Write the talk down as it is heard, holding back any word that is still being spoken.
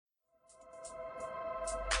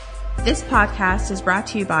This podcast is brought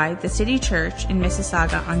to you by The City Church in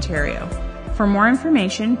Mississauga, Ontario. For more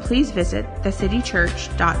information, please visit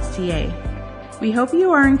thecitychurch.ca. We hope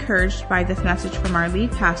you are encouraged by this message from our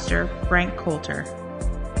lead pastor, Frank Coulter.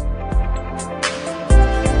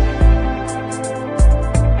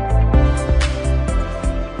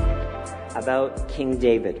 About King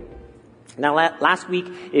David. Now, last week,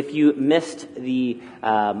 if you missed the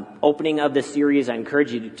opening of the series, I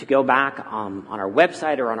encourage you to go back on our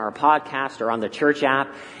website or on our podcast or on the church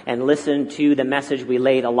app and listen to the message. We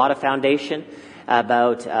laid a lot of foundation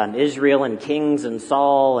about Israel and kings and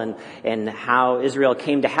Saul and how Israel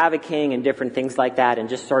came to have a king and different things like that, and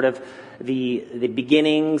just sort of the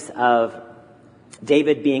beginnings of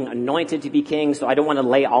David being anointed to be king. So I don't want to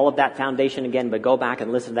lay all of that foundation again, but go back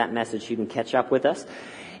and listen to that message. You can catch up with us.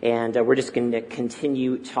 And we're just going to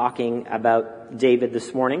continue talking about David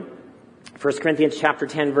this morning. 1 Corinthians chapter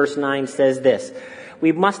 10, verse 9 says this: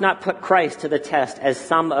 "We must not put Christ to the test as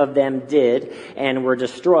some of them did and were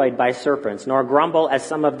destroyed by serpents, nor grumble as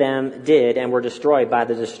some of them did and were destroyed by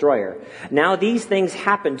the destroyer. Now these things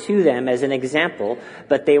happened to them as an example,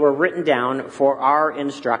 but they were written down for our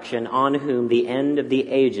instruction, on whom the end of the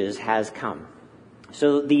ages has come."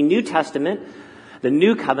 So the New Testament, the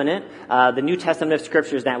New Covenant, the New Testament of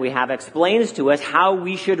Scriptures that we have explains to us how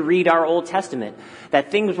we should read our Old Testament.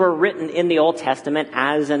 That things were written in the Old Testament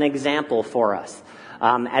as an example for us.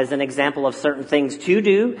 As an example of certain things to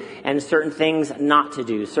do and certain things not to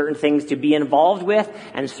do. Certain things to be involved with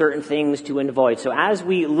and certain things to avoid. So as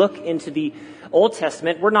we look into the Old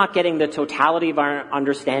Testament, we're not getting the totality of our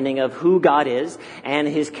understanding of who God is and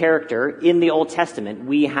His character in the Old Testament.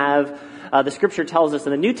 We have the Scripture tells us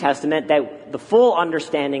in the New Testament that the full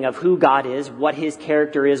understanding of who God is, what His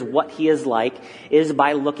character is, what He is like, is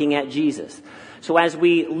by looking at Jesus. So as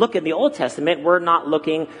we look at the Old Testament, we're not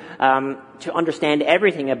looking to understand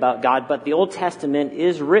everything about God, but the Old Testament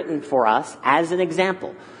is written for us as an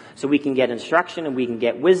example. So we can get instruction and we can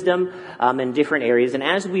get wisdom in different areas. And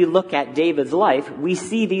as we look at David's life, we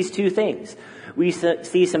see these two things. We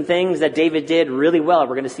see some things that David did really well.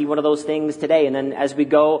 We're going to see one of those things today. And then as we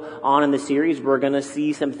go on in the series, we're going to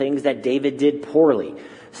see some things that David did poorly,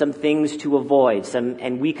 some things to avoid,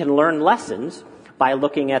 and we can learn lessons by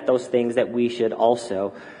looking at those things that we should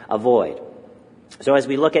also avoid. So as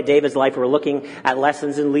we look at David's life, we're looking at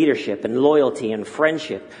lessons in leadership and loyalty and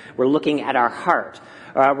friendship. We're looking at our heart.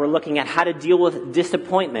 We're looking at how to deal with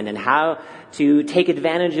disappointment and how to take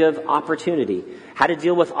advantage of opportunity, how to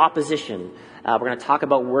deal with opposition. We're going to talk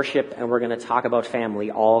about worship and we're going to talk about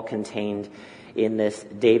family, all contained in this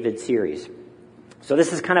David series. So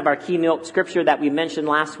this is kind of our keynote scripture that we mentioned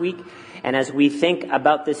last week. And as we think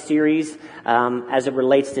about this series, as it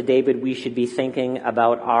relates to David, we should be thinking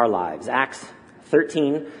about our lives. Acts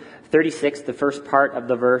 13:36, the first part of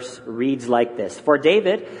the verse reads like this: "For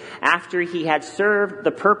David, after he had served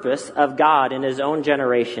the purpose of God in his own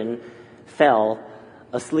generation, fell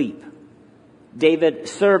asleep." David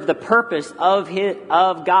served the purpose of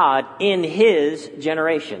God in his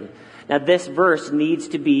generation. Now this verse needs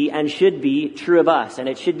to be and should be true of us, and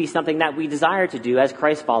it should be something that we desire to do as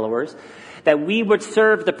Christ followers, that we would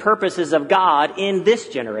serve the purposes of God in this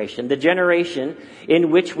generation, the generation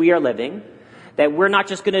in which we are living, that we're not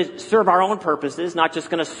just going to serve our own purposes, not just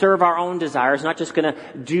going to serve our own desires, not just going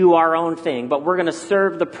to do our own thing, but we're going to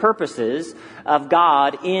serve the purposes of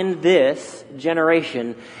God in this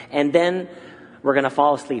generation, and then we're going to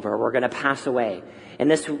fall asleep or we're going to pass away. And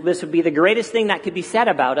this would be the greatest thing that could be said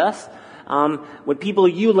about us when people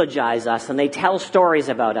eulogize us and they tell stories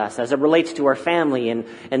about us as it relates to our family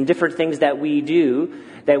and different things that we do,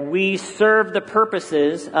 that we serve the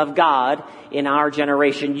purposes of God in our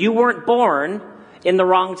generation. You weren't born in the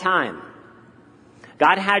wrong time.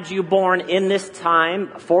 God had you born in this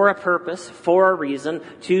time for a purpose, for a reason,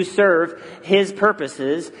 to serve His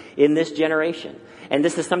purposes in this generation. And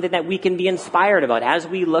this is something that we can be inspired about. As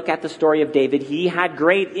we look at the story of David, he had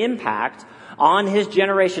great impact on his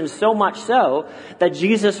generation, so much so that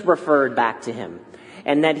Jesus referred back to him.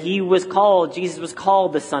 And that Jesus was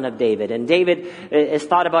called the Son of David. And David is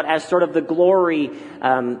thought about as sort of the glory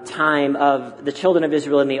time of the children of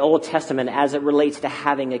Israel in the Old Testament as it relates to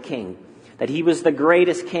having a king. That he was the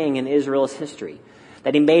greatest king in Israel's history.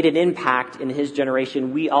 That he made an impact in his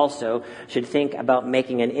generation. We also should think about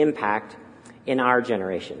making an impact in our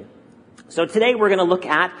generation. So today we're going to look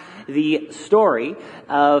at the story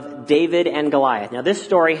of David and Goliath. Now this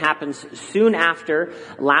story happens soon after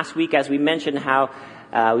last week, as we mentioned how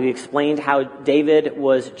we explained how David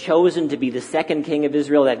was chosen to be the second king of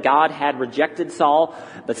Israel, that God had rejected Saul,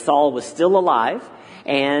 but Saul was still alive.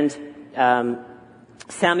 And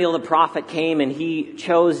Samuel the prophet came and he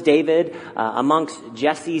chose David amongst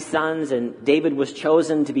Jesse's sons, and David was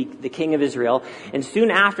chosen to be the king of Israel. And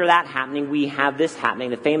soon after that happening, we have this happening,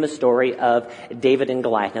 the famous story of David and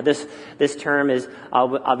Goliath. Now this term is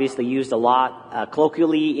obviously used a lot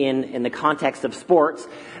colloquially in the context of sports,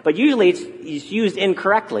 but usually it's used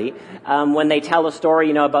incorrectly when they tell a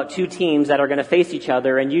story, about two teams that are going to face each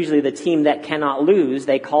other, and usually the team that cannot lose,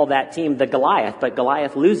 they call that team the Goliath, but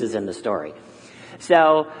Goliath loses in the story.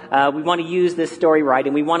 So we want to use this story right,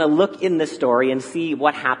 and we want to look in this story and see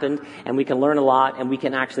what happened, and we can learn a lot, and we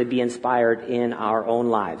can actually be inspired in our own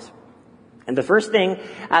lives. And the first thing,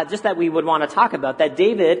 just that we would want to talk about, that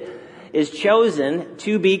David is chosen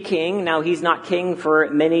to be king. Now, he's not king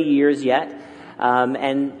for many years yet,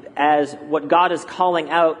 and as what God is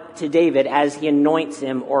calling out to David as he anoints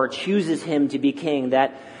him or chooses him to be king,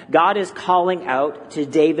 that God is calling out to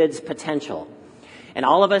David's potential. And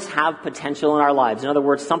all of us have potential in our lives. In other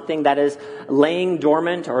words, something that is laying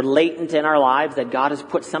dormant or latent in our lives, that God has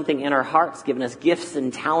put something in our hearts, given us gifts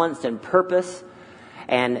and talents and purpose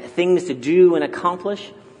and things to do and accomplish.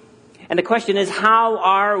 And the question is, how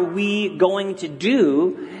are we going to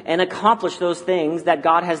do and accomplish those things that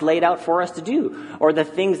God has laid out for us to do, or the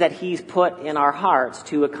things that He's put in our hearts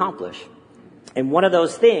to accomplish? And one of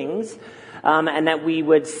those things, and that we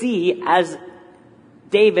would see as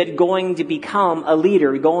David going to become a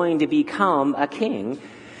leader, going to become a king,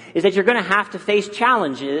 is that you're going to have to face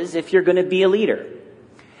challenges if you're going to be a leader.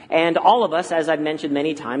 And all of us, as I've mentioned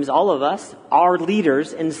many times, all of us are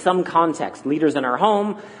leaders in some context. Leaders in our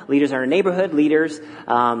home, leaders in our neighborhood, leaders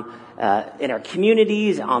in our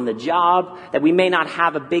communities, on the job, that we may not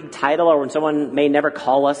have a big title, or when someone may never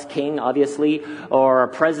call us king, obviously, or a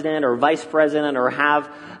president or vice president, or have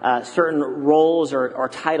certain roles or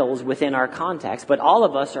titles within our context. But all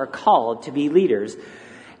of us are called to be leaders.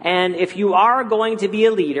 And if you are going to be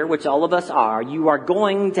a leader, which all of us are, you are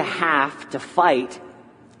going to have to fight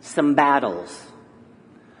some battles.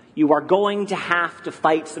 You are going to have to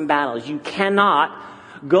fight some battles. You cannot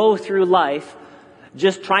go through life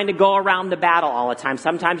just trying to go around the battle all the time.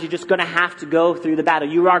 Sometimes you're just going to have to go through the battle.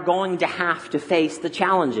 You are going to have to face the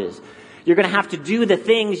challenges. You're going to have to do the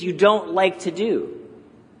things you don't like to do.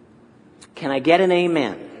 Can I get an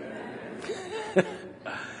amen?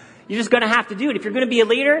 You're just going to have to do it. If you're going to be a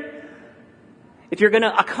leader, if you're going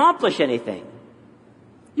to accomplish anything,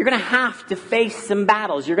 you're going to have to face some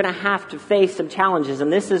battles. You're going to have to face some challenges.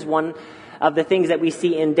 And this is one of the things that we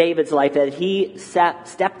see in David's life, that he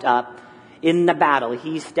stepped up in the battle.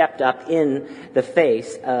 He stepped up in the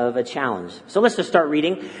face of a challenge. So let's just start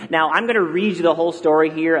reading. Now, I'm going to read you the whole story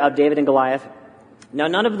here of David and Goliath. Now,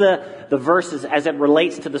 none of the verses as it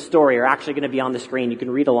relates to the story are actually going to be on the screen. You can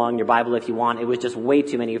read along in your Bible if you want. It was just way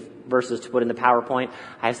too many verses to put in the PowerPoint.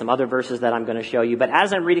 I have some other verses that I'm going to show you. But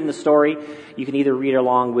as I'm reading the story, you can either read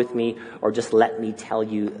along with me or just let me tell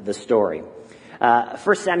you the story. 1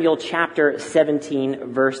 Samuel chapter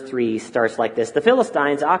 17, verse 3 starts like this. The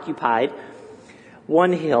Philistines occupied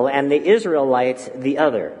one hill and the Israelites the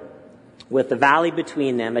other, with the valley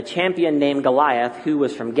between them. A champion named Goliath, who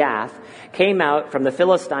was from Gath, came out from the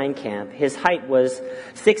Philistine camp. His height was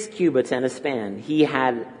 6 cubits and a span. He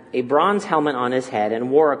had a bronze helmet on his head and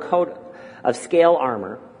wore a coat of scale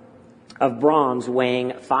armor of bronze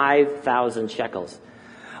weighing 5,000 shekels.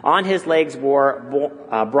 On his legs wore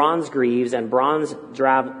bronze greaves, and bronze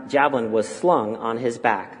javelin was slung on his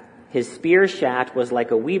back. His spear shaft was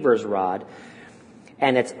like a weaver's rod,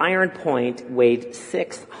 and its iron point weighed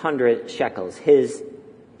 600 shekels. His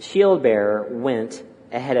shield bearer went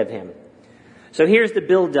ahead of him. So here's the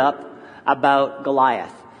build-up about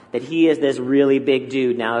Goliath, that he is this really big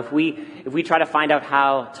dude. Now, if we try to find out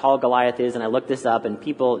how tall Goliath is, and I looked this up, and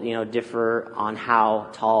people, differ on how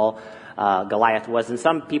tall Goliath was. And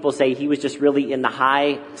some people say he was just really in the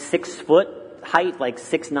high 6 foot height, like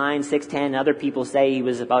 6'9", 6'10". Other people say he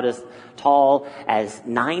was about as tall as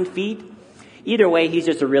 9 feet. Either way, he's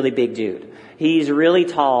just a really big dude. He's really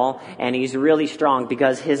tall and he's really strong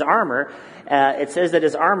because his armor, it says that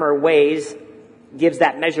his armor gives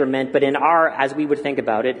that measurement, but as we would think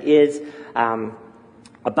about it, is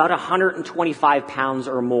about 125 pounds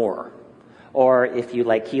or more. Or if you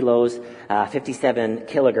like kilos, 57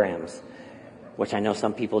 kilograms, which I know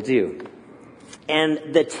some people do.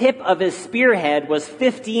 And the tip of his spearhead was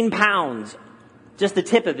 15 pounds. Just the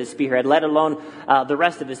tip of his spearhead, let alone the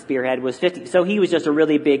rest of his spearhead, was 50. So he was just a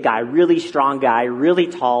really big guy, really strong guy, really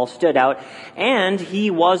tall, stood out, and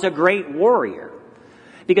he was a great warrior.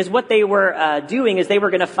 Because what they were doing is they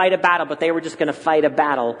were going to fight a battle, but they were just going to fight a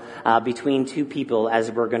battle between two people,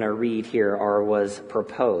 as we're going to read here, or was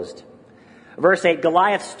proposed. Verse 8,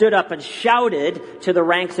 Goliath stood up and shouted to the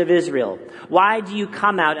ranks of Israel, "Why do you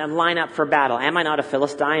come out and line up for battle? Am I not a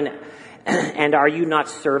Philistine? And are you not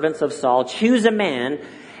servants of Saul? Choose a man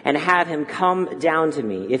and have him come down to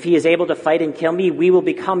me. If he is able to fight and kill me, we will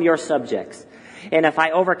become your subjects. And if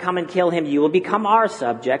I overcome and kill him, you will become our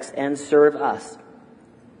subjects and serve us."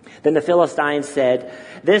 Then the Philistines said,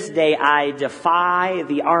 "This day I defy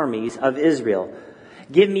the armies of Israel.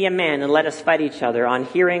 Give me a man and let us fight each other." On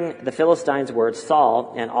hearing the Philistines' words,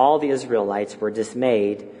 Saul and all the Israelites were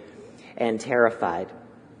dismayed and terrified.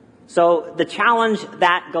 So the challenge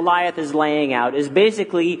that Goliath is laying out is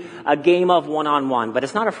basically a game of one-on-one, but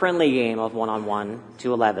it's not a friendly game of one-on-one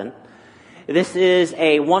to 11. This is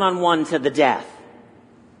a one-on-one to the death.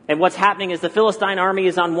 And what's happening is the Philistine army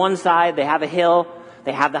is on one side. They have a hill.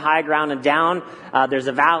 They have the high ground, and down, there's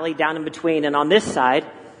a valley down in between. And on this side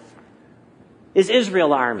is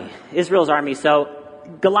Israel's army. So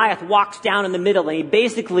Goliath walks down in the middle, and he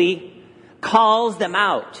basically calls them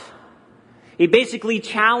out. He basically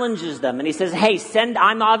challenges them, and he says, "Hey,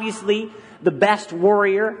 I'm obviously the best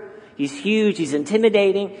warrior. He's huge, he's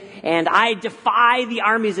intimidating, and I defy the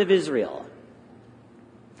armies of Israel.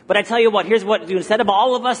 But I tell you what, here's what to do. Instead of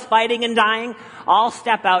all of us fighting and dying, I'll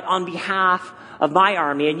step out on behalf of my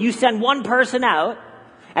army, and you send one person out,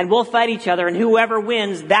 and we'll fight each other, and whoever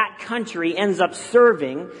wins, that country ends up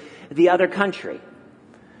serving the other country."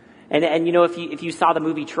 And you know, if you saw the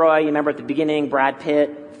movie Troy, you remember at the beginning, Brad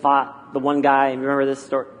Pitt fought the one guy. And you remember this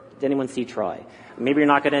story? Did anyone see Troy? Maybe you're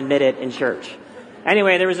not going to admit it in church.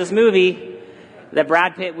 Anyway, there was this movie that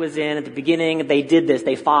Brad Pitt was in. At the beginning, they did this.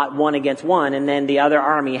 They fought one against one, and then the other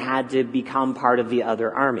army had to become part of the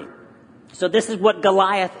other army. So this is what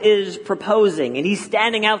Goliath is proposing. And he's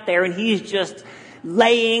standing out there, and he's just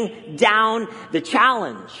laying down the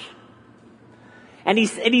challenge. And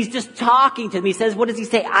he's just talking to them. He says, what does he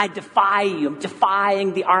say? "I defy you. I'm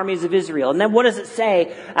defying the armies of Israel." And then what does it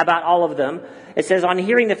say about all of them? It says, on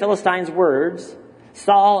hearing the Philistines' words,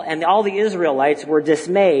 Saul and all the Israelites were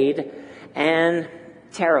dismayed and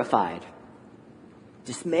terrified.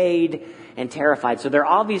 Dismayed and terrified. So they're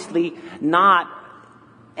obviously not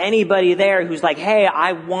anybody there who's like, "Hey,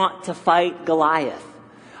 I want to fight Goliath.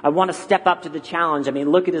 I want to step up to the challenge." I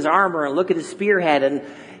mean, look at his armor and look at his spearhead, and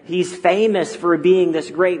he's famous for being this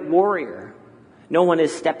great warrior. No one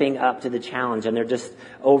is stepping up to the challenge, and they're just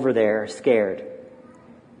over there scared.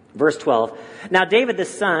 Verse 12. Now David, the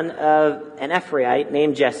son of an Ephraite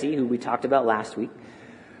named Jesse, who we talked about last week,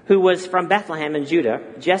 who was from Bethlehem in Judah,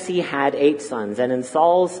 Jesse had 8 sons, and in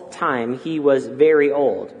Saul's time he was very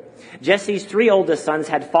old. Jesse's 3 oldest sons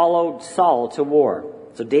had followed Saul to war.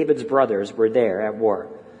 So David's brothers were there at war.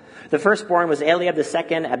 The firstborn was Eliab, the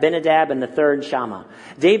second Abinadab, and the third Shammah.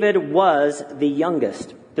 David was the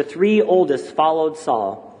youngest. The 3 oldest followed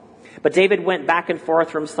Saul. But David went back and forth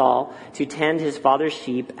from Saul to tend his father's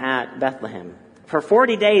sheep at Bethlehem. For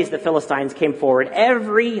 40 days the Philistines came forward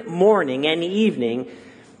every morning and evening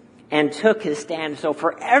and took his stand. So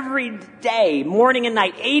for every day, morning and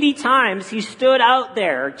night, 80 times he stood out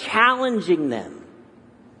there challenging them.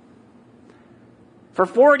 For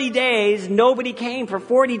 40 days, nobody came. For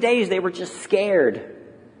 40 days, they were just scared.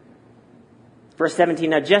 Verse 17,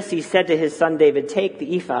 now Jesse said to his son David, "Take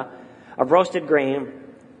the ephah of roasted grain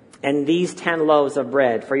and these 10 loaves of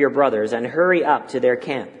bread for your brothers and hurry up to their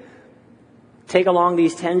camp. Take along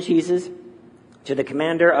these 10 cheeses to the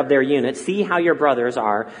commander of their unit. See how your brothers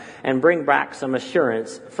are and bring back some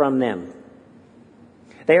assurance from them.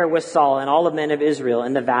 They are with Saul and all the men of Israel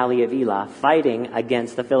in the valley of Elah, fighting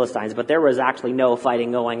against the Philistines." But there was actually no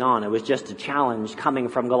fighting going on. It was just a challenge coming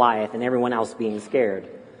from Goliath and everyone else being scared.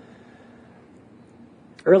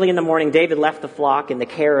 Early in the morning, David left the flock in the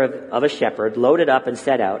care of a shepherd, loaded up and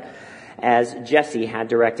set out, as Jesse had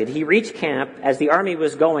directed. He reached camp as the army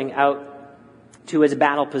was going out to its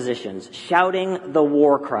battle positions, shouting the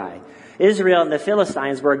war cry. Israel and the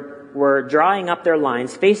Philistines were drawing up their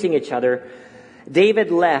lines, facing each other.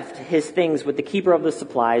 David left his things with the keeper of the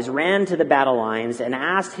supplies, ran to the battle lines, and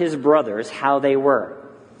asked his brothers how they were.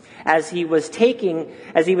 As he was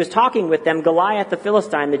talking with them, Goliath the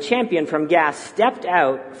Philistine, the champion from Gath, stepped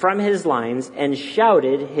out from his lines and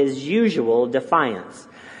shouted his usual defiance.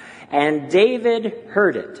 And David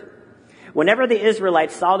heard it. Whenever the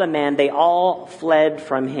Israelites saw the man, they all fled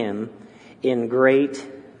from him in great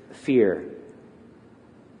fear.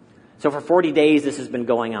 So for 40 days this has been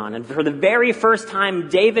going on. And for the very first time,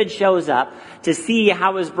 David shows up to see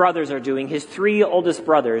how his brothers are doing, his 3 oldest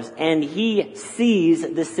brothers. And he sees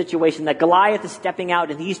this situation that Goliath is stepping out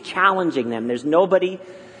and he's challenging them. There's nobody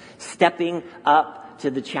stepping up to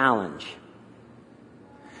the challenge.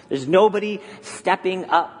 There's nobody stepping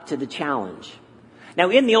up to the challenge. Now,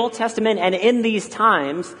 in the Old Testament and in these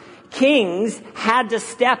times, kings had to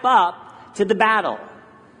step up to the battle.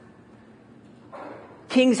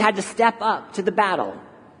 Kings had to step up to the battle.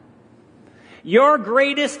 Your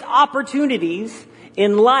greatest opportunities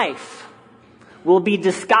in life will be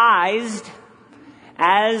disguised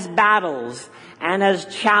as battles and as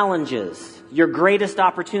challenges. Your greatest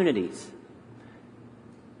opportunities.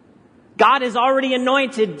 God has already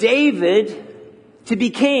anointed David to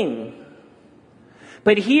be king.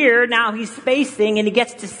 But here, now he's facing and he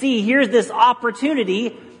gets to see, here's this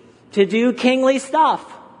opportunity to do kingly stuff.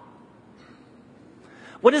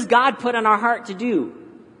 What does God put on our heart to do?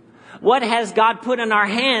 What has God put in our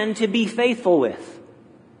hand to be faithful with?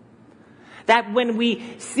 That when we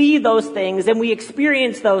see those things and we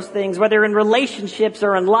experience those things, whether in relationships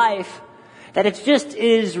or in life, that it just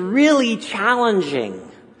is really challenging.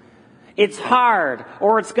 It's hard,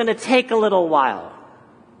 or it's going to take a little while.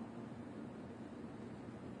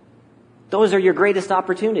 Those are your greatest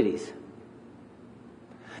opportunities.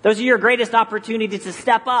 Those are your greatest opportunities to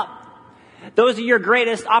step up. Those are your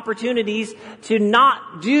greatest opportunities to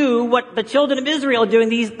not do what the children of Israel are doing.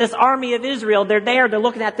 This army of Israel, they're there, they're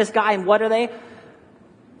looking at this guy, and what are they?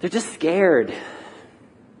 They're just scared.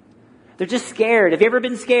 They're just scared. Have you ever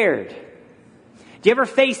been scared? Do you ever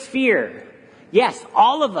face fear? Yes,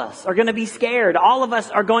 all of us are going to be scared. All of us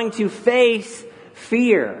are going to face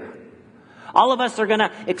fear. All of us are going to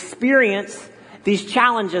experience these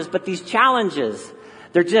challenges, but these challenges,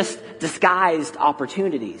 they're just disguised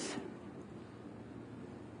opportunities.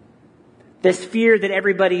 This fear that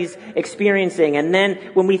everybody's experiencing. And then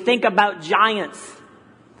when we think about giants,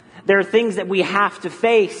 there are things that we have to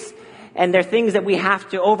face and there are things that we have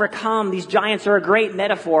to overcome. These giants are a great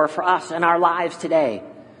metaphor for us in our lives today.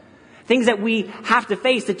 Things that we have to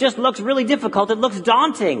face. It just looks really difficult. It looks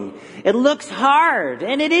daunting. It looks hard.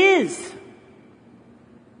 And it is.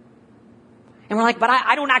 And we're like, but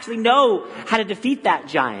I don't actually know how to defeat that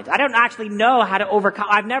giant. I don't actually know how to overcome.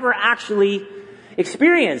 I've never actually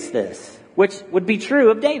experienced this, which would be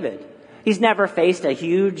true of David. He's never faced a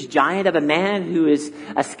huge giant of a man who is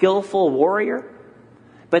a skillful warrior.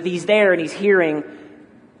 But he's there and he's hearing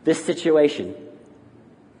this situation.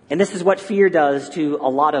 And this is what fear does to a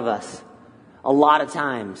lot of us, a lot of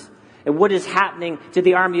times. And what is happening to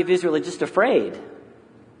the army of Israel is just afraid.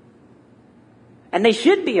 And they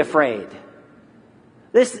should be afraid.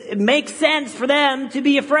 It makes sense for them to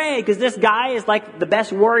be afraid because this guy is like the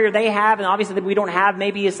best warrior they have, and obviously that we don't have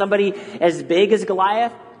maybe is somebody as big as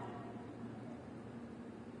Goliath.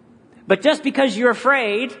 But just because you're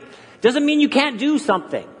afraid doesn't mean you can't do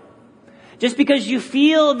something. Just because you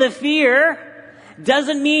feel the fear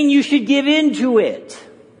doesn't mean you should give in to it.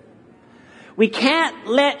 We can't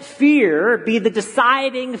let fear be the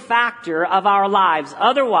deciding factor of our lives.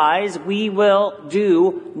 Otherwise, we will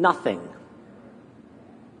do nothing.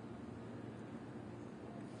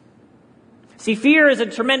 See, fear is a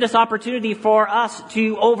tremendous opportunity for us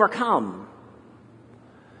to overcome.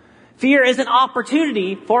 Fear is an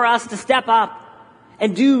opportunity for us to step up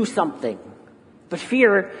and do something. But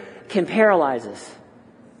fear can paralyze us.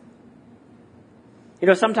 You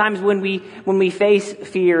know, sometimes when we face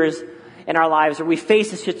fears in our lives or we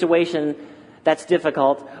face a situation that's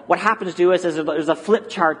difficult, what happens to us is there's a flip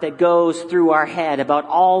chart that goes through our head about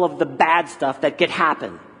all of the bad stuff that could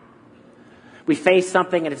happen. We face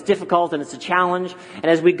something and it's difficult and it's a challenge. And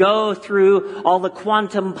as we go through all the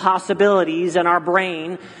quantum possibilities in our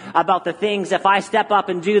brain about the things, if I step up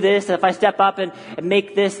and do this, if I step up and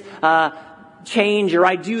make this change, or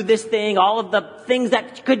I do this thing, all of the things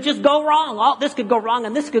that could just go wrong. All this could go wrong,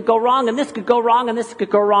 and this could go wrong, and this could go wrong, and this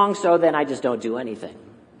could go wrong, so then I just don't do anything.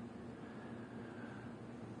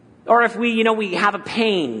 Or if we have a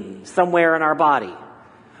pain somewhere in our body,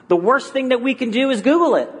 the worst thing that we can do is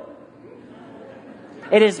Google it.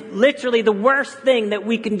 It is literally the worst thing that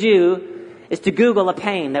we can do is to Google a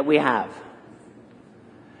pain that we have.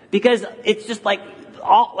 Because it's just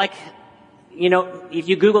if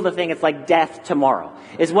you Google the thing, it's like death tomorrow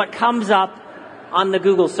is what comes up on the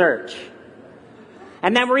Google search.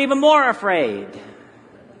 And then we're even more afraid.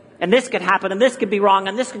 And this could happen, and this could be wrong,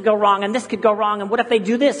 and this could go wrong, and this could go wrong, and what if they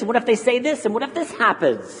do this, and what if they say this, and what if this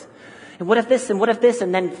happens? And what if this, and what if this?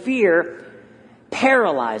 And then fear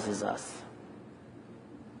paralyzes us.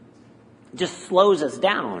 Just slows us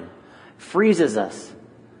down, freezes us.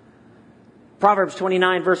 Proverbs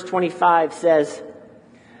 29 verse 25 says,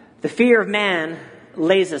 "The fear of man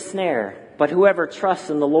lays a snare, but whoever trusts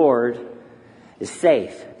in the Lord is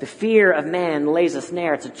safe." The fear of man lays a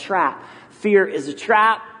snare. It's a trap. Fear is a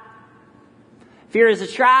trap. Fear is a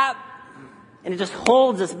trap. And it just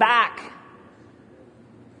holds us back.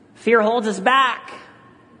 Fear holds us back.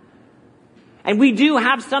 And we do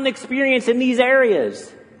have some experience in these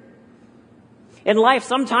areas. In life,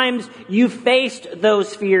 sometimes you've faced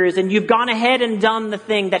those fears and you've gone ahead and done the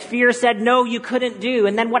thing that fear said no, you couldn't do.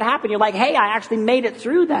 And then what happened? You're like, hey, I actually made it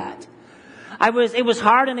through that. It was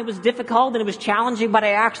hard and it was difficult and it was challenging, but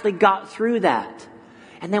I actually got through that.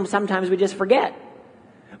 And then sometimes we just forget.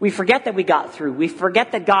 We forget that we got through. We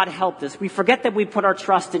forget that God helped us. We forget that we put our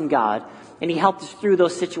trust in God and He helped us through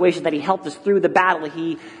those situations, that He helped us through the battle.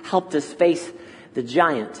 He helped us face the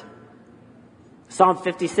giant. Psalm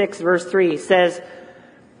 56 verse 3 says,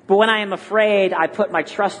 but when I am afraid, I put my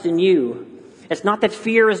trust in you. It's not that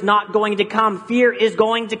fear is not going to come. Fear is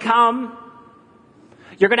going to come.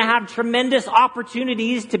 You're going to have tremendous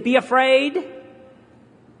opportunities to be afraid.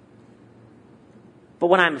 But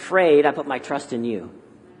when I'm afraid, I put my trust in you.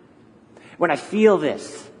 When I feel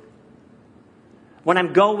this, when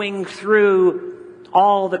I'm going through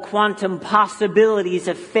all the quantum possibilities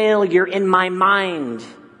of failure in my mind,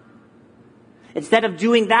 instead of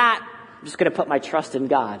doing that, I'm just going to put my trust in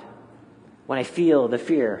God when I feel the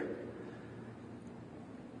fear.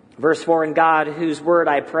 Verse 4, in God whose word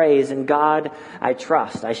I praise, in God I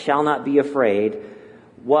trust. I shall not be afraid.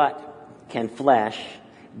 What can flesh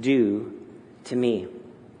do to me?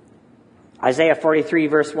 Isaiah 43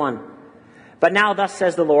 verse 1. But now thus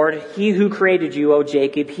says the Lord, He who created you, O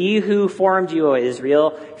Jacob, He who formed you, O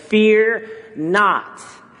Israel, fear not,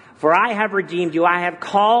 for I have redeemed you. I have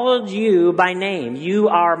called you by name. You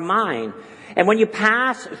are mine. And when you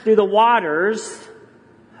pass through the waters,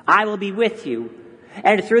 I will be with you,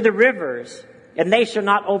 and through the rivers, and they shall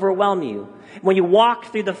not overwhelm you. When you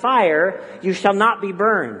walk through the fire, you shall not be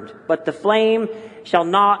burned, but the flame shall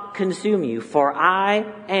not consume you. For I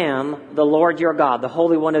am the Lord your God, the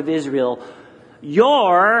Holy One of Israel,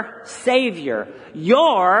 your Savior.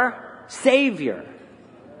 Your Savior.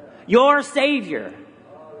 Your Savior.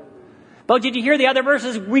 But did you hear the other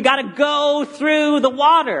verses? We got to go through the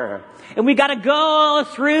water. And we got to go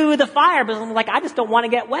through the fire. But I'm like, I just don't want to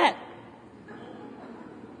get wet.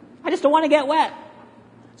 I just don't want to get wet.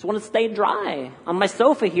 I just want to stay dry on my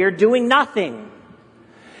sofa here doing nothing.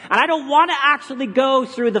 And I don't want to actually go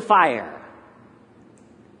through the fire.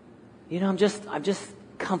 You know, I'm just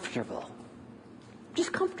comfortable.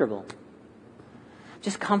 Just comfortable.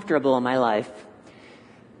 Just comfortable in my life.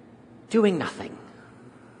 Doing nothing.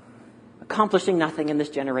 Accomplishing nothing in this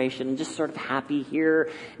generation. Just sort of happy here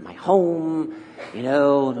in my home. You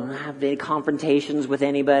know, don't have any confrontations with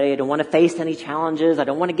anybody. I don't want to face any challenges. I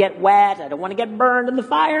don't want to get wet. I don't want to get burned in the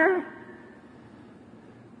fire.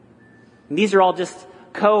 And these are all just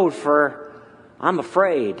code for I'm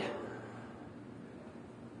afraid.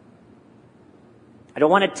 I don't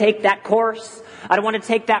want to take that course. I don't want to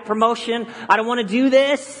take that promotion. I don't want to do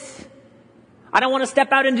this. I don't want to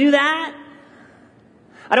step out and do that.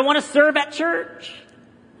 I don't want to serve at church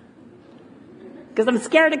because I'm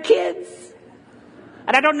scared of kids.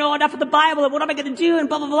 And I don't know enough of the Bible, and what am I going to do, and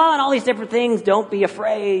blah, blah, blah, and all these different things. Don't be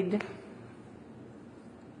afraid.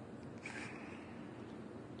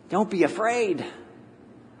 Don't be afraid.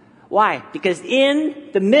 Why? Because in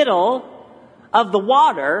the middle of the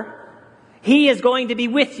water, He is going to be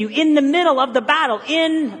with you. In the middle of the battle,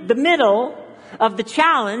 in the middle of the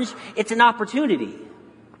challenge, it's an opportunity.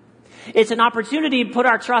 It's an opportunity to put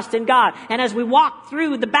our trust in God. And as we walk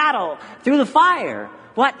through the battle, through the fire,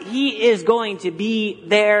 He is going to be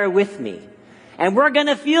there with me. And we're going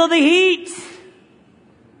to feel the heat.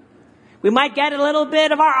 We might get a little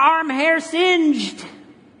bit of our arm hair singed.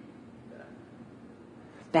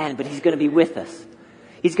 Man, but He's going to be with us.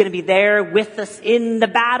 He's going to be there with us in the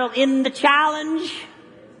battle, in the challenge.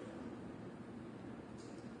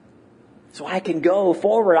 So I can go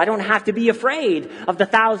forward. I don't have to be afraid of the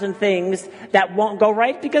 1,000 things that won't go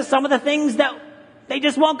right, because some of the things that they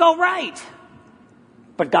just won't go right.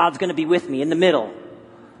 But God's going to be with me in the middle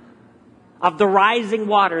of the rising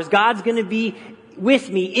waters. God's going to be with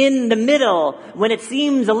me in the middle when it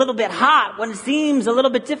seems a little bit hot, when it seems a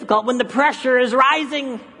little bit difficult, when the pressure is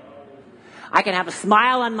rising. I can have a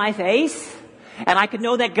smile on my face, and I can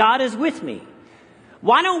know that God is with me.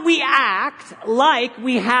 Why don't we act like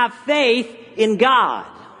we have faith in God?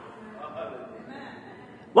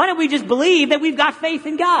 Why don't we just believe that we've got faith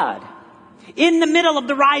in God? In the middle of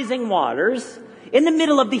the rising waters, in the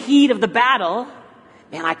middle of the heat of the battle,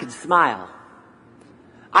 man, I can smile.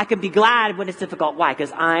 I can be glad when it's difficult. Why?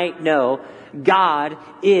 Because I know God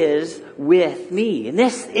is with me. And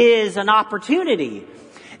this is an opportunity.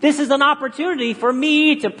 This is an opportunity for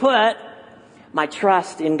me to put my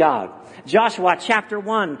trust in God. Joshua chapter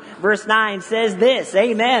 1 verse 9 says this.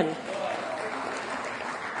 Amen.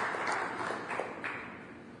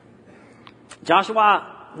 Joshua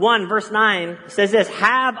 1 verse 9 says this,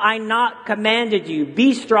 "Have I not commanded you?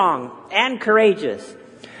 Be strong and courageous.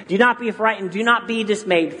 Do not be frightened. Do not be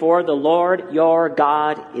dismayed, for the Lord your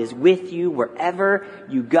God is with you wherever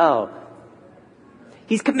you go."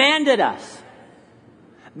 He's commanded us.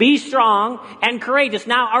 Be strong and courageous.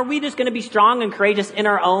 Now, are we just going to be strong and courageous in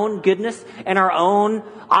our own goodness and our own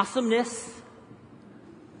awesomeness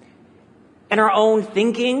and our own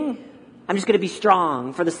thinking? I'm just going to be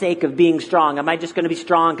strong for the sake of being strong. Am I just going to be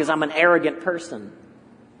strong because I'm an arrogant person?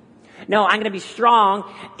 No, I'm going to be strong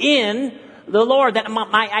in the Lord, that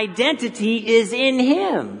my identity is in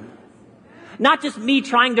Him. Not just me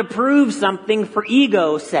trying to prove something for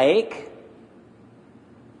ego's sake,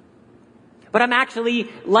 but I'm actually,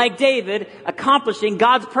 like David, accomplishing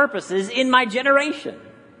God's purposes in my generation.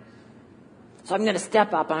 So I'm going to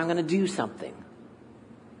step up and I'm going to do something.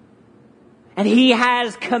 And He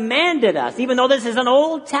has commanded us, even though this is an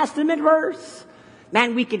Old Testament verse.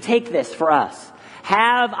 Man, we can take this for us.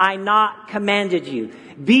 Have I not commanded you?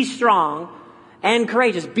 Be strong and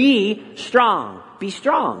courageous. Be strong. Be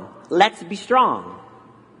strong. Let's be strong.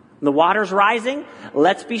 When the water's rising,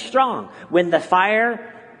 let's be strong. When the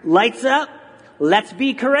fire lights up, let's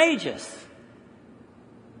be courageous.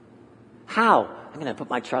 How? I'm going to put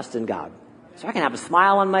my trust in God. So I can have a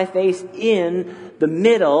smile on my face in the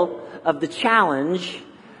middle of the challenge,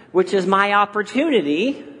 which is my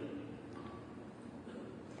opportunity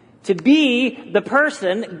to be the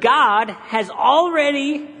person God has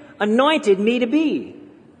already anointed me to be.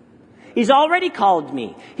 He's already called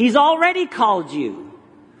me. He's already called you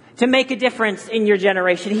to make a difference in your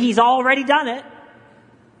generation. He's already done it.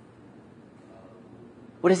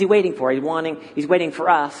 What is He waiting for? He's waiting for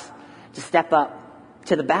us to step up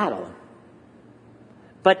to the battle.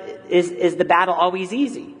 But is the battle always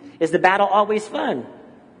easy? Is the battle always fun?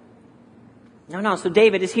 No. So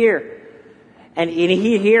David is here. And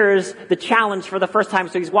he hears the challenge for the first time.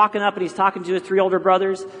 So he's walking up and he's talking to his 3 older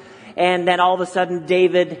brothers. And then all of a sudden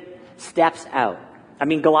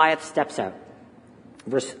Goliath steps out.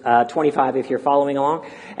 Verse 25, if you're following along.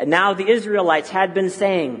 And now the Israelites had been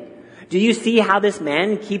saying, "Do you see how this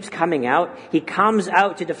man keeps coming out? He comes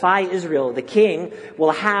out to defy Israel. The king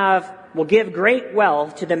will give great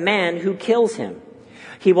wealth to the man who kills him.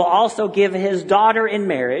 He will also give his daughter in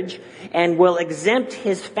marriage and will exempt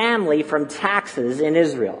his family from taxes in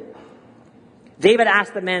Israel." David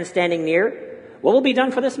asked the man standing near, "What will be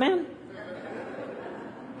done for this man?"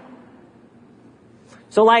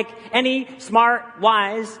 So like any smart,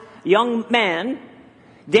 wise young man,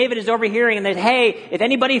 David is overhearing and that, hey, if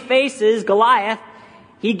anybody faces Goliath,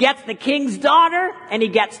 he gets the king's daughter and he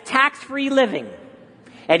gets tax-free living.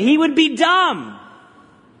 And he would be dumb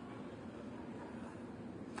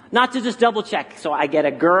not to just double check. So I get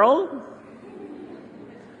a girl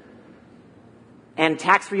and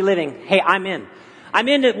tax-free living. Hey, I'm in. I'm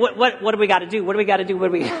into what do we got to do? What do we got to do?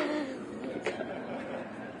 What do we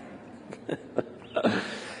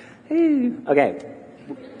Okay.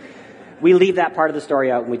 We leave that part of the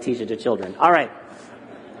story out and we teach it to children. All right.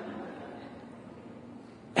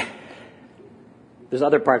 There's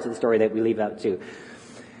other parts of the story that we leave out too.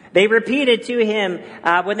 They repeated to him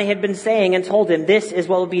when they had been saying and told him, "This is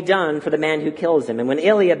what will be done for the man who kills him." And when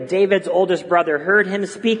Eliab, David's oldest brother, heard him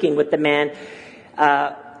speaking with the man,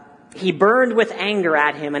 he burned with anger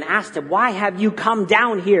at him and asked him, "Why have you come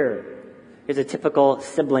down here?" Here's a typical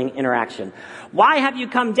sibling interaction. "Why have you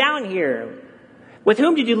come down here? With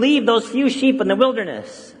whom did you leave those few sheep in the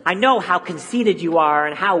wilderness? I know how conceited you are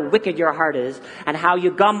and how wicked your heart is and how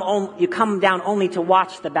you come down only to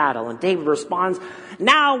watch the battle." And David responds,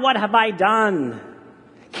 "Now what have I done?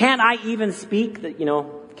 Can't I even speak?"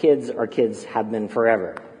 Kids have been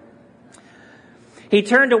forever. He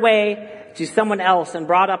turned away to someone else and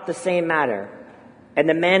brought up the same matter. And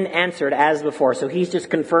the men answered as before. So he's just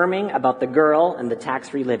confirming about the girl and the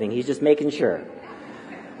tax-free living. He's just making sure.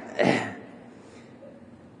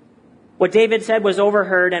 What David said was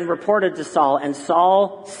overheard and reported to Saul, and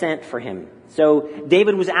Saul sent for him. So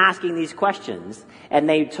David was asking these questions, and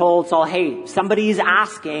they told Saul, "Hey, somebody's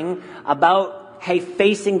asking about,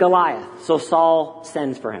 facing Goliath." So Saul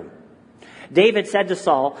sends for him. David said to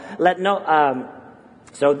Saul,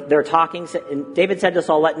 so they're talking, and David said to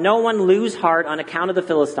Saul, "Let no one lose heart on account of the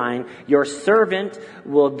Philistine. Your servant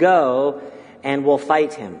will go and will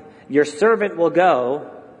fight him." Your servant will go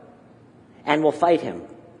and will fight him.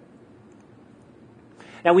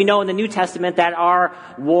 Now we know in the New Testament that our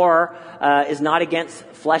war is not against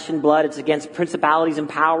flesh and blood. It's against principalities and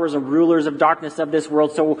powers and rulers of darkness of this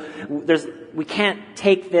world. So we can't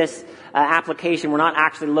take this application. We're not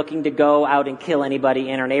actually looking to go out and kill anybody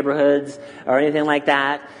in our neighborhoods or anything like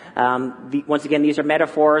that. Once again, these are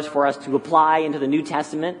metaphors for us to apply into the New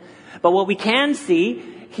Testament. But what we can see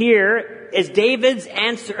here is David's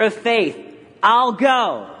answer of faith. I'll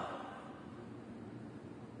go.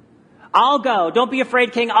 I'll go. Don't be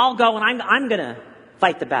afraid, King. I'll go, and I'm going to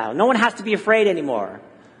fight the battle. No one has to be afraid anymore.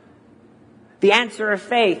 The answer of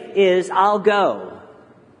faith is, I'll go.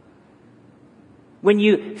 When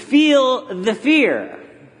you feel the fear,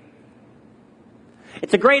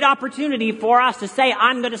 it's a great opportunity for us to say,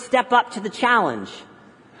 I'm going to step up to the challenge.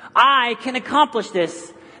 I can accomplish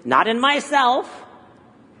this, not in myself,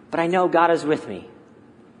 but I know God is with me.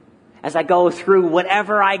 As I go through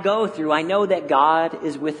whatever I go through, I know that God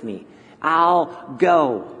is with me. I'll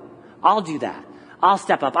go. I'll do that. I'll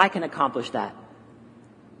step up. I can accomplish that.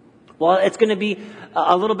 Well, it's going to be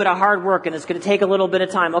a little bit of hard work and it's going to take a little bit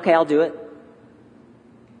of time. Okay, I'll do it.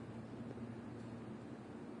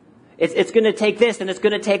 It's going to take this and it's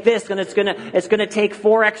going to take this and it's going to take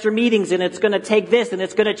 4 extra meetings and it's going to take this and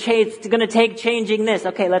it's going to take changing this.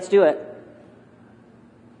 Okay, let's do it.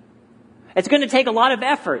 It's going to take a lot of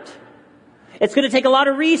effort. It's going to take a lot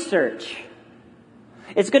of research.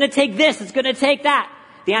 It's going to take this. It's going to take that.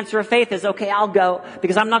 The answer of faith is, okay, I'll go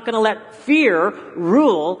because I'm not going to let fear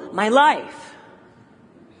rule my life.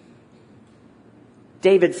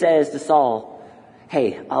 David says to Saul,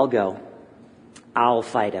 hey, I'll go. I'll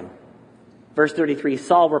fight him. Verse 33,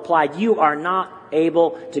 Saul replied, you are not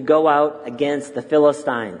able to go out against the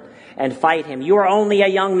Philistine and fight him. You are only a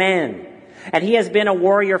young man, and he has been a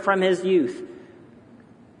warrior from his youth.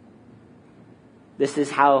 This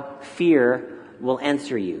is how fear will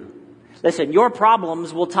answer you. Listen, your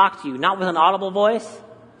problems will talk to you, not with an audible voice,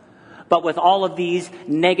 but with all of these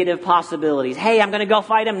negative possibilities. Hey, I'm going to go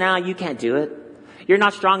fight him now. You can't do it. You're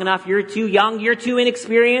not strong enough. You're too young. You're too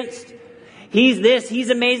inexperienced. He's this. He's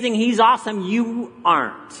amazing. He's awesome. You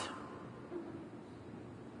aren't.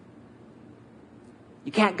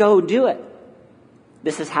 You can't go do it.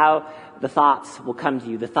 This is how the thoughts will come to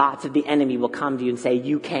you. The thoughts of the enemy will come to you and say,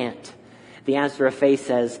 you can't. The answer of faith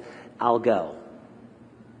says, I'll go.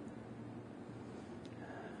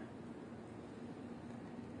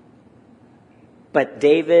 But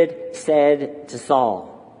David said to Saul,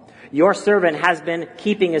 your servant has been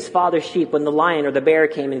keeping his father's sheep when the lion or the bear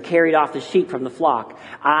came and carried off the sheep from the flock.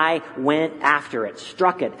 I went after it,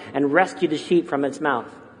 struck it, and rescued the sheep from its mouth.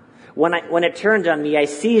 When it turned on me, I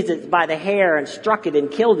seized it by the hair and struck it and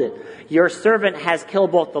killed it. Your servant has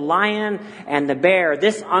killed both the lion and the bear.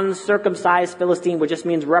 This uncircumcised Philistine, which just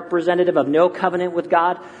means representative of no covenant with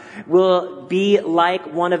God, will be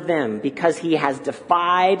like one of them because he has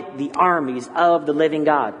defied the armies of the living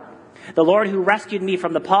God. The Lord who rescued me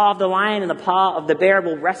from the paw of the lion and the paw of the bear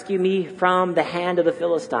will rescue me from the hand of the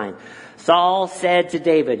Philistine. Saul said to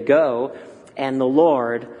David, go, and the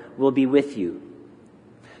Lord will be with you.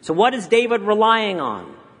 So what is David relying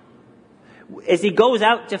on? As he goes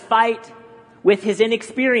out to fight with his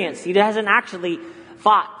inexperience, he hasn't actually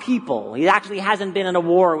fought people. He actually hasn't been in a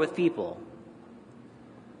war with people.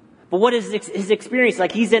 But what is his experience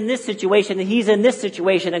like? He's in this situation and he's in this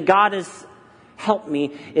situation and God has helped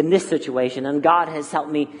me in this situation and God has helped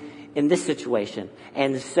me in this situation.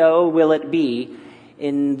 And so will it be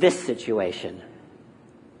in this situation.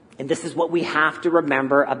 And this is what we have to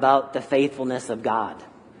remember about the faithfulness of God.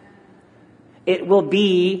 It will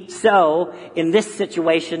be so in this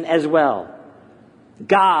situation as well.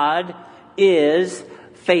 God is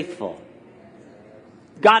faithful.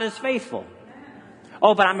 God is faithful.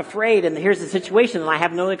 Oh, but I'm afraid, and here's the situation, and I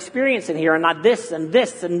have no experience in here, and not this, and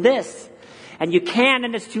this, and this. And you can,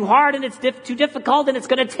 and it's too hard, and it's too difficult, and it's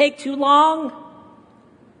going to take too long.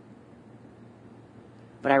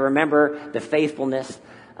 But I remember the faithfulness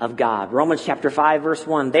of God. Romans chapter 5, verse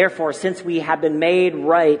 1. Therefore, since we have been made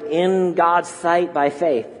right in God's sight by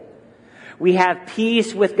faith, we have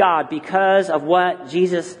peace with God because of what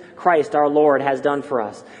Jesus Christ our Lord has done for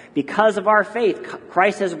us. Because of our faith,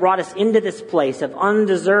 Christ has brought us into this place of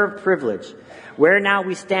undeserved privilege, where now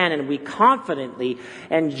we stand and we confidently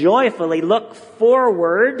and joyfully look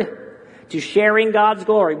forward to sharing God's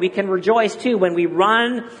glory. We can rejoice too when we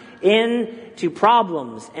run into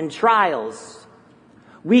problems and trials.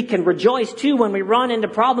 We can rejoice too when we run into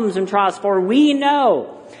problems and trials, for we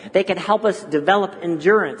know they can help us develop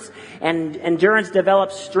endurance, and endurance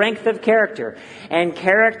develops strength of character, and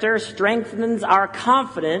character strengthens our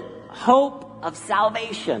confident hope of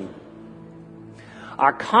salvation.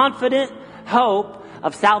 Our confident hope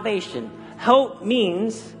of salvation. Hope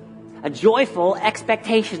means a joyful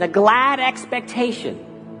expectation, a glad expectation.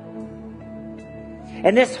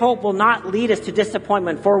 And this hope will not lead us to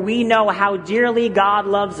disappointment, for we know how dearly God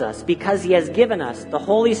loves us because He has given us the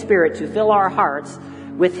Holy Spirit to fill our hearts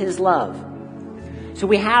with his love. So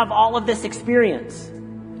we have all of this experience.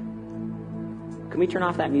 Can we turn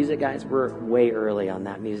off that music, guys? We're way early on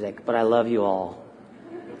that music, but I love you all.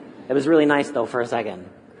 It was really nice, though, for a second.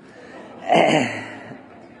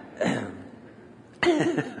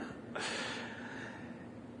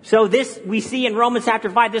 So this, we see in Romans chapter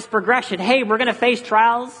 5, this progression. Hey, we're going to face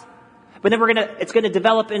trials, but then it's going to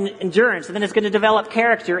develop endurance, and then it's going to develop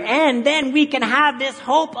character, and then we can have this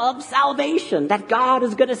hope of salvation, that God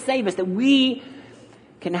is going to save us, that we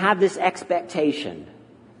can have this expectation.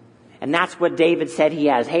 And that's what David said he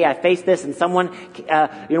has. Hey, I faced this, and someone,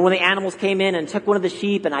 when the animals came in and took one of the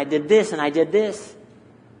sheep, and I did this, and I did this.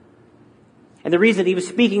 And the reason he was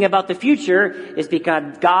speaking about the future is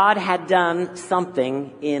because God had done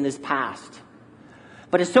something in his past.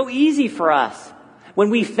 But it's so easy for us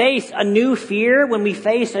when we face a new fear, when we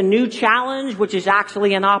face a new challenge, which is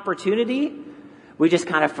actually an opportunity, we just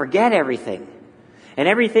kind of forget everything. And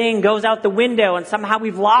everything goes out the window, and somehow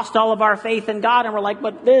we've lost all of our faith in God, and we're like,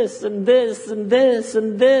 but this and this and this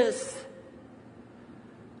and this.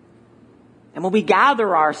 And when we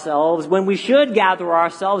gather ourselves, when we should gather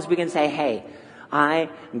ourselves, we can say, hey, I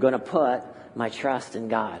am going to put my trust in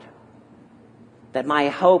God. That my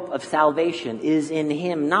hope of salvation is in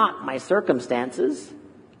him, not my circumstances.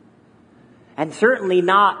 And certainly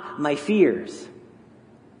not my fears.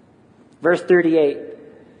 Verse 38.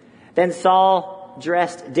 Then Saul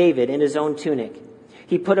dressed David in his own tunic.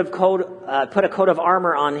 He put a coat of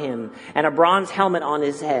armor on him and a bronze helmet on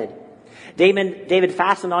his head. David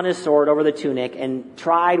fastened on his sword over the tunic and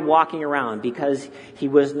tried walking around because he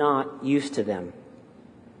was not used to them.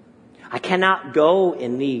 I cannot go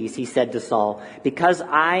in these, he said to Saul, because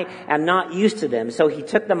I am not used to them. So he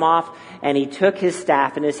took them off, and he took his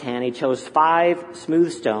staff in his hand. He chose 5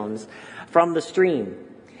 smooth stones from the stream,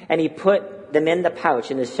 and he put them in the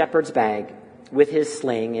pouch in his shepherd's bag with his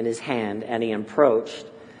sling in his hand, and he approached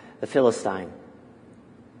the Philistine.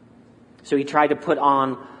 So he tried to put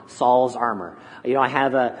on Saul's armor. I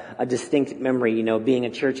have a distinct memory, being a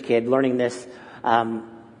church kid, learning this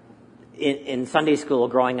in Sunday school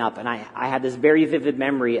growing up. And I had this very vivid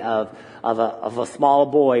memory of a small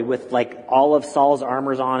boy with like all of Saul's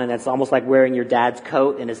armors on, and it's almost like wearing your dad's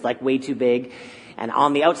coat, and it's like way too big. And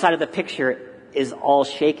on the outside of the picture is all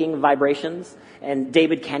shaking vibrations, and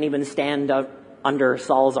David can't even stand up under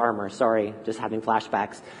Saul's armor. Sorry, just having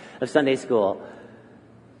flashbacks of Sunday school.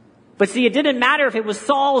 But see, it didn't matter if it was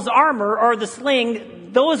Saul's armor or the sling.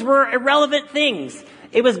 Those were irrelevant things.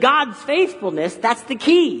 It was God's faithfulness. That's the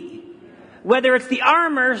key. Whether it's the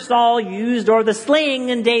armor Saul used or the sling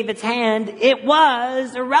in David's hand, it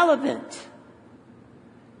was irrelevant.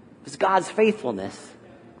 It was God's faithfulness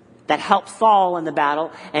that helped Saul in the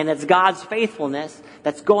battle, and it's God's faithfulness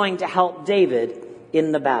that's going to help David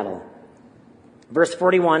in the battle. Verse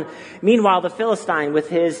 41, meanwhile, the Philistine with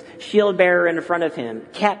his shield bearer in front of him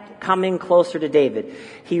kept coming closer to David.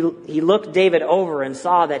 He looked David over and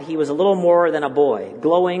saw that he was a little more than a boy,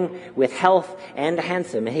 glowing with health and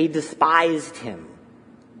handsome, and he despised him.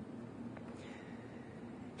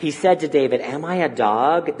 He said to David, am I a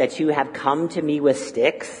dog that you have come to me with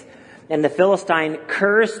sticks? And the Philistine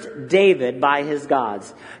cursed David by his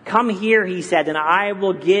gods. Come here, he said, and I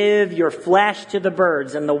will give your flesh to the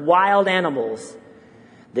birds and the wild animals.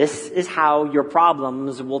 This is how your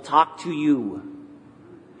problems will talk to you.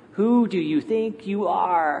 Who do you think you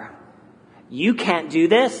are? You can't do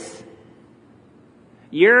this.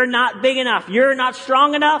 You're not big enough. You're not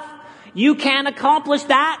strong enough. You can't accomplish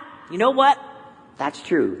that. You know what? That's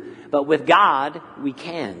true. But with God, we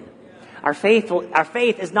can. Our faith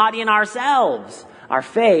is not in ourselves. Our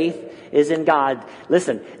faith is in God.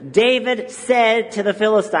 Listen, David said to the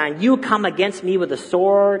Philistine, you come against me with a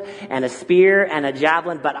sword and a spear and a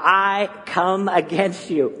javelin, but I come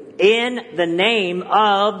against you in the name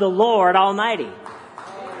of the Lord Almighty.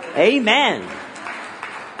 Amen.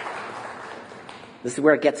 This is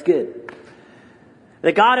where it gets good.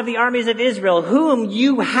 The God of the armies of Israel, whom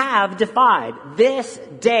you have defied, this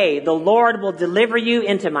day the Lord will deliver you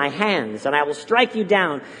into my hands, and I will strike you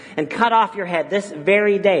down and cut off your head this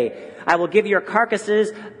very day. I will give your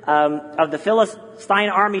carcasses of the Philistine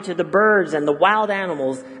army to the birds and the wild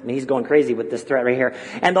animals. I mean, he's going crazy with this threat right here.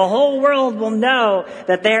 And the whole world will know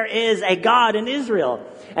that there is a God in Israel.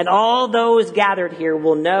 And all those gathered here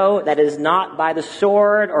will know that it is not by the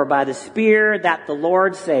sword or by the spear that the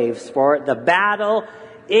Lord saves, for the battle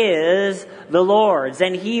is the Lord's,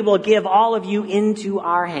 and he will give all of you into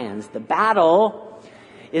our hands. The battle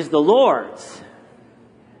is the Lord's.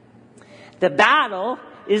 The battle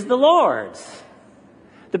is the Lord's.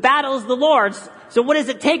 The battle is the Lord's. So what does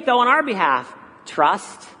it take, though, on our behalf?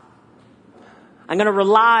 Trust. I'm going to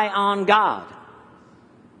rely on God.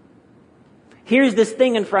 Here's this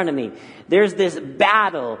thing in front of me. There's this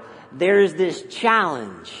battle. There's this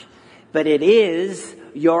challenge. But it is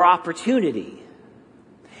your opportunity.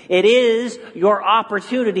 It is your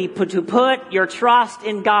opportunity to put your trust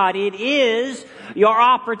in God. It is your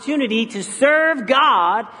opportunity to serve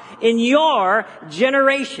God in your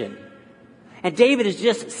generation. And David is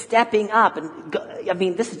just stepping up. And I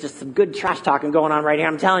mean, this is just some good trash talking going on right here.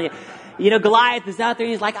 I'm telling you. You know, Goliath is out there.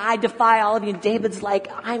 He's like, I defy all of you. And David's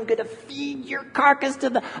like, I'm going to feed your carcass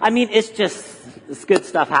to the... I mean, it's good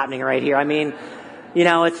stuff happening right here. I mean, you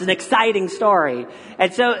know, it's an exciting story.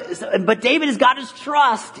 And but David has got his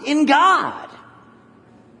trust in God.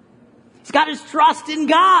 He's got his trust in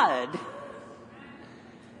God.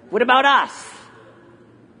 What about us?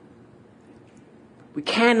 We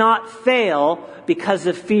cannot fail because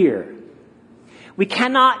of fear. We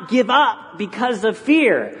cannot give up because of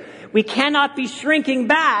fear. We cannot be shrinking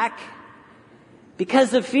back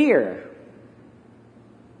because of fear.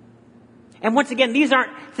 And once again, these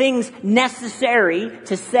aren't things necessary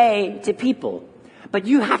to say to people. But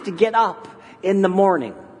you have to get up in the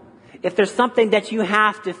morning. If there's something that you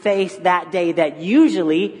have to face that day that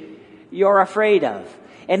usually you're afraid of,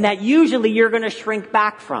 and that usually you're going to shrink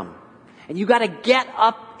back from. And you got to get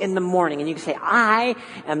up in the morning and you can say, I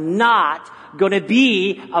am not going to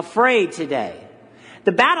be afraid today.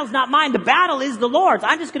 The battle's not mine. The battle is the Lord's.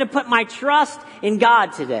 I'm just going to put my trust in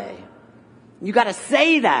God today. You got to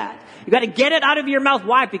say that. You got to get it out of your mouth.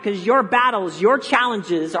 Why? Because your battles, your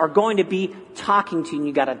challenges are going to be talking to you, and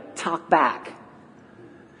you got to talk back.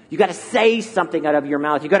 You got to say something out of your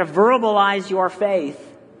mouth. You got to verbalize your faith.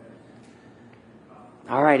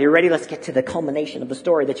 All right, are you ready? Let's get to the culmination of the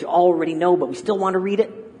story that you already know, but we still want to read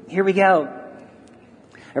it. Here we go.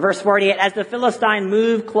 Verse 48, as the Philistine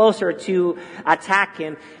moved closer to attack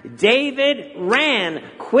him, David ran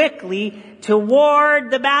quickly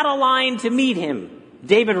toward the battle line to meet him.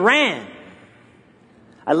 David ran.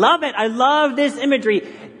 I love it. I love this imagery.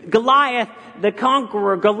 Goliath, the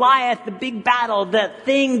conqueror, Goliath, the big battle, the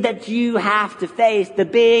thing that you have to face, the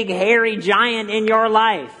big hairy giant in your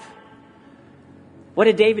life. What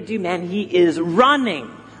did David do, man? He is running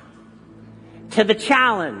to the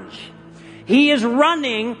challenge. He is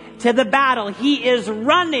running to the battle. He is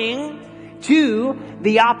running to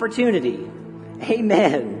the opportunity.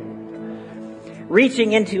 Amen.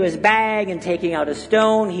 Reaching into his bag and taking out a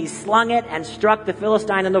stone, he slung it and struck the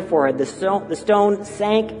Philistine in the forehead. The stone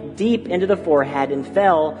sank deep into the forehead and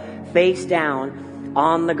fell face down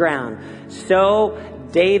on the ground. So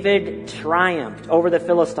David triumphed over the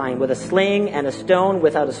Philistine with a sling and a stone.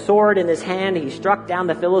 Without a sword in his hand, he struck down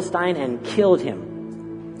the Philistine and killed him.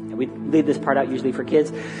 And we leave this part out usually for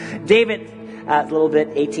kids. David, a little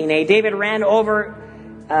bit 18a. David ran over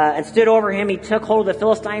and stood over him. He took hold of the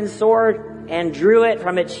Philistine's sword and drew it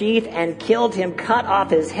from its sheath and killed him, cut off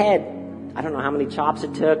his head. I don't know how many chops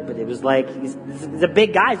it took, but it was like, he's a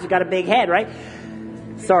big guy, so he's got a big head, right?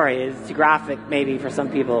 Sorry, it's too graphic maybe for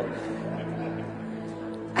some people.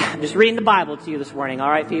 I'm just reading the Bible to you this morning, all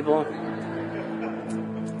right, people?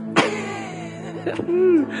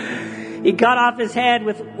 He cut off his head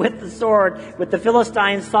with the sword. When the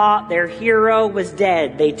Philistines saw their hero was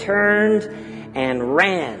dead, they turned and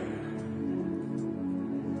ran.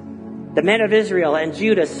 The men of Israel and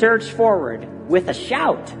Judah surged forward with a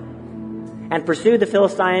shout and pursued the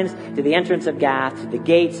Philistines to the entrance of Gath, to the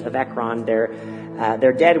gates of Ekron.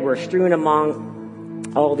 Their dead were strewn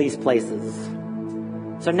among all these places.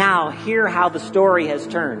 So now, hear how the story has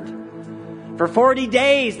turned. For 40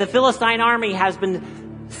 days, the Philistine army has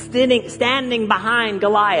been standing behind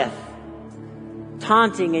Goliath,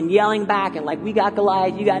 taunting and yelling back and like, we got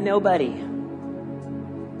Goliath, you got nobody.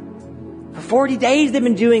 For 40 days they've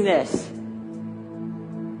been doing this.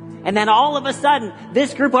 And then all of a sudden,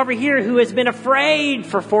 this group over here who has been afraid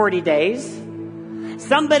for 40 days,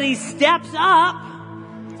 somebody steps up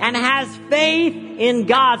and has faith in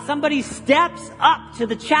God. Somebody steps up to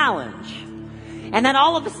the challenge. And then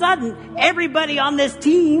all of a sudden, everybody on this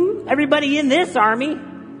team, everybody in this army,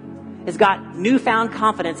 has got newfound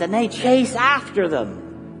confidence and they chase after them.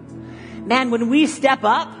 Man, when we step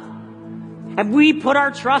up, and we put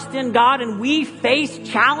our trust in God and we face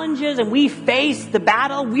challenges and we face the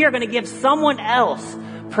battle, we are going to give someone else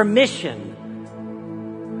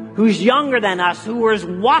permission who's younger than us, who is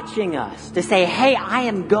watching us, to say, hey, I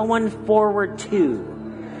am going forward too.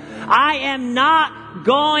 I am not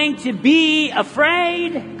going to be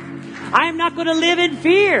afraid. I am not going to live in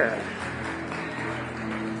fear.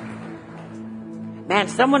 Man,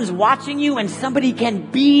 someone's watching you and somebody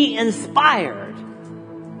can be inspired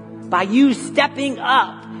by you stepping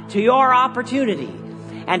up to your opportunity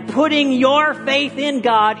and putting your faith in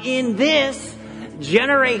God in this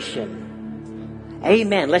generation.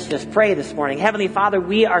 Amen. Let's just pray this morning. Heavenly Father,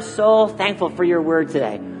 we are so thankful for your word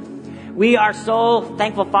today. We are so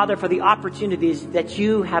thankful, Father, for the opportunities that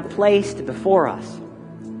you have placed before us.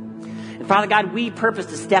 And Father God, we purpose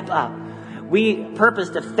to step up. We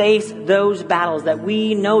purpose to face those battles that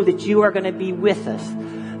we know that you are going to be with us.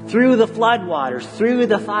 Through the floodwaters, through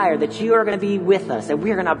the fire, that you are going to be with us. And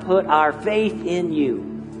we're going to put our faith in you.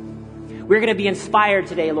 We're going to be inspired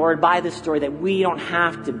today, Lord, by this story that we don't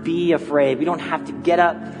have to be afraid. We don't have to get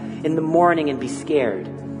up in the morning and be scared.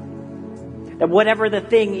 That whatever the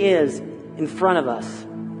thing is in front of us,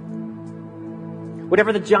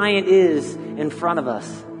 whatever the giant is in front of us,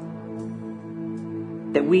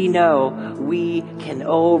 that we know we can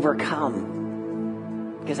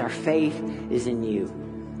overcome because our faith is in you.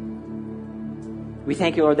 We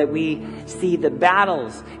thank you, Lord, that we see the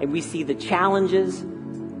battles and we see the challenges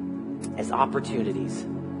as opportunities.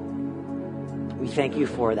 We thank you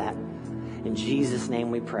for that. In Jesus'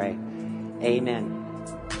 name we pray. Amen.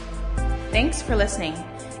 Thanks for listening.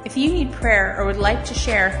 If you need prayer or would like to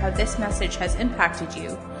share how this message has impacted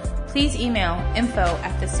you, please email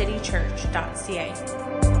info@thecitychurch.ca.